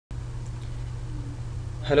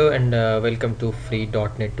Hello and welcome to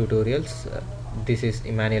free.net tutorials. This is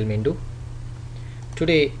Emmanuel Mendu.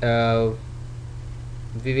 Today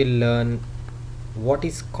we will learn what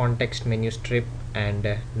is context menu strip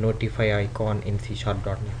and notify icon in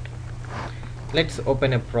C#.net. Let's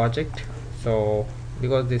open a project. So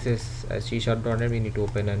because this is C#.net, we need to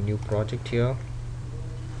open a new project here.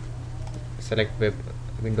 Select web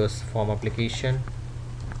Windows form application,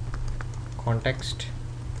 context,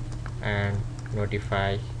 and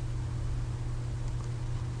notify.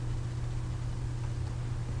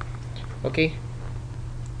 Okay,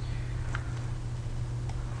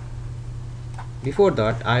 before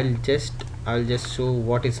that I'll just show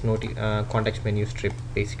what is context menu strip.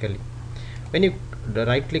 Basically, when you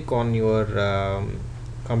right click on your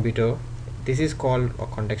computer, this is called a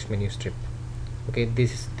context menu strip. Okay,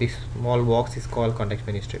 this small box is called context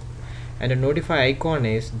menu strip, and a notify icon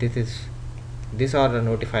is these are the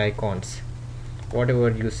notify icons. Whatever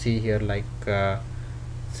you see here, like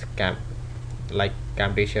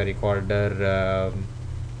Camtasia recorder,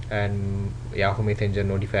 and Yahoo Messenger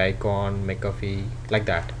notify icon, McAfee, like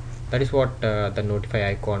that. That is what the notify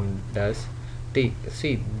icon does.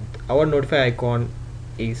 See, our notify icon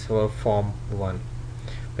is our form 1.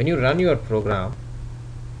 When you run your program,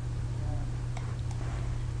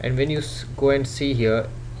 and when you go and see here,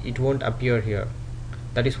 it won't appear here.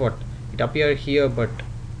 That is what it appear here, but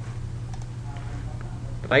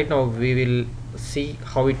right now we will see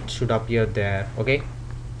how it should appear there. Okay,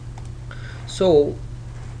 so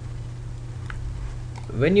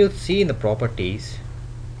when you see in the properties,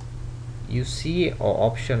 you see an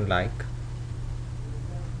option like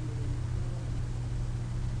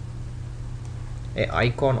a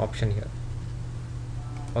icon option here.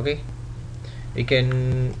 Okay, you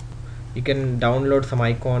can download some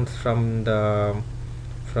icons from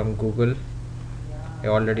Google. I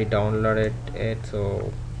already downloaded it,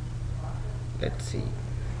 so let's see.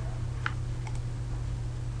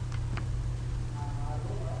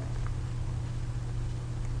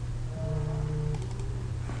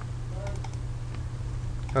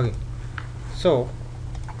 Okay, so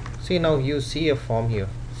see, now you see a form here.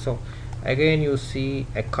 So again you see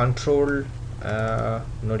a control,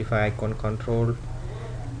 notify icon control,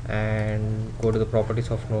 and go to the properties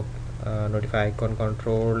of notify icon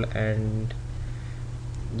control, and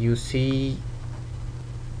you see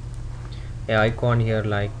a icon here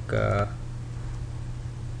like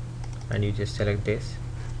and you just select this.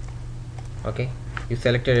 Okay, you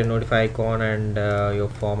selected a notify icon and your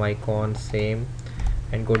form icon same,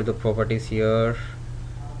 and go to the properties here,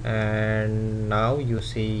 and now you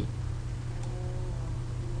see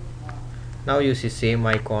same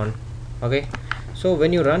icon. Okay, so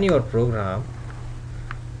when you run your program,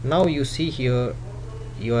 now you see here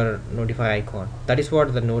your notify icon. That is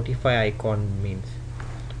what the notify icon means.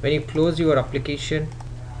 When you close your application,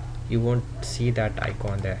 you won't see that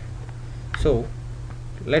icon there. So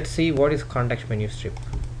let's see what is context menu strip.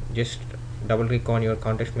 Just double click on your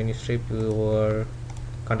context menu strip. Your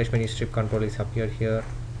context menu strip control is appear here.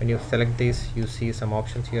 When you select this, you see some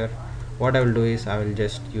options here. What I will do is I will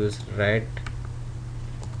just use red,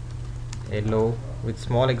 yellow. With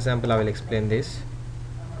small example I will explain this.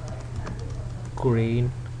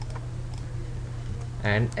 Green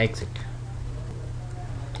and exit.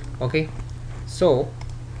 Okay, so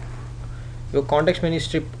your context menu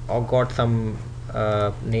strip got some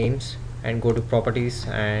names, and go to properties,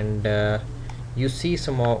 and you see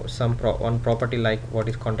one property like what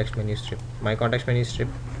is context menu strip. My context menu strip.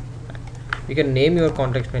 You can name your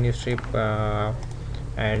context menu strip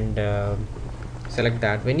and select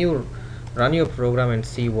that. When you run your program and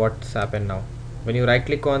see what's happened now, when you right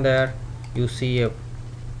click on there, you see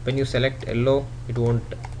when you select yellow, it won't,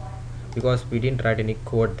 because we didn't write any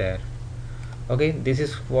code there. Okay, this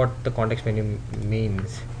is what the context menu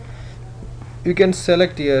means. You can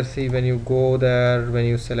select here. See, when you go there, when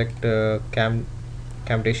you select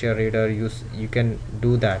Camtasia reader, you can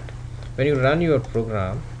do that. When you run your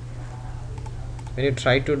program, when you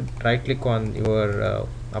try to right click on your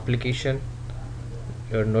application,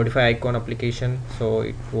 your notify icon application, so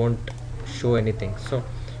it won't show anything. So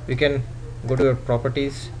you can go to your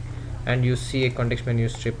properties, and you see a context menu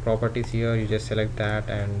strip properties here. You just select that,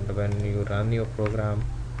 and when you run your program,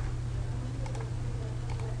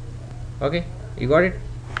 okay, you got it.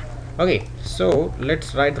 Okay, so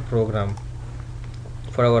let's write the program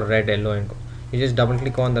for our red, yellow, and you just double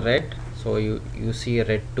click on the red. So you see a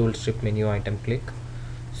red tool strip menu item click.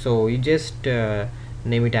 So you just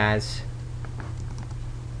name it as,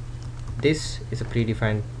 this is a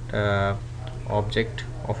predefined object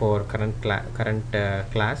of our current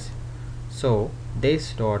class. So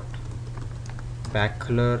this dot back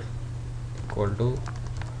color equal to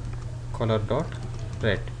color dot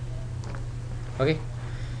red. Okay,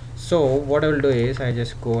 so what I will do is I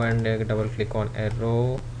just go and double click on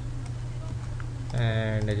arrow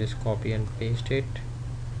and I just copy and paste it.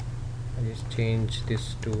 I just change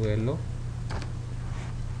this to yellow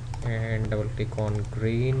and double click on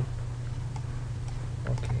green.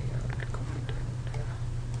 Okay, I'll copy it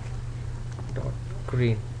dot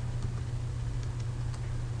green,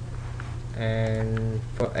 and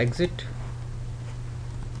for exit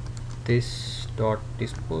this dot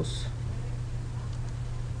dispose.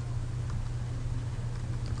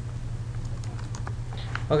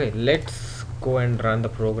 Okay, let's go and run the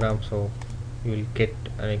program so you will get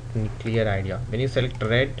a clear idea. When you select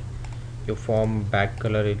red, you form back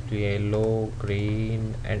color into yellow,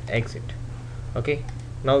 green, and exit. Okay,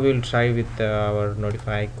 now we will try with our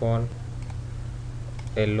notify icon.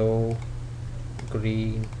 Yellow,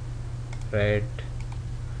 green, red.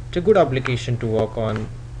 It's a good application to work on.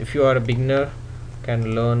 If you are a beginner,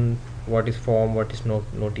 can learn what is form, what is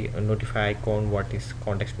notify icon, what is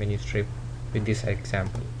context menu strip with this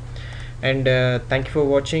example. And thank you for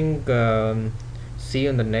watching. See you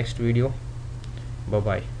in the next video. Bye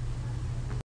bye.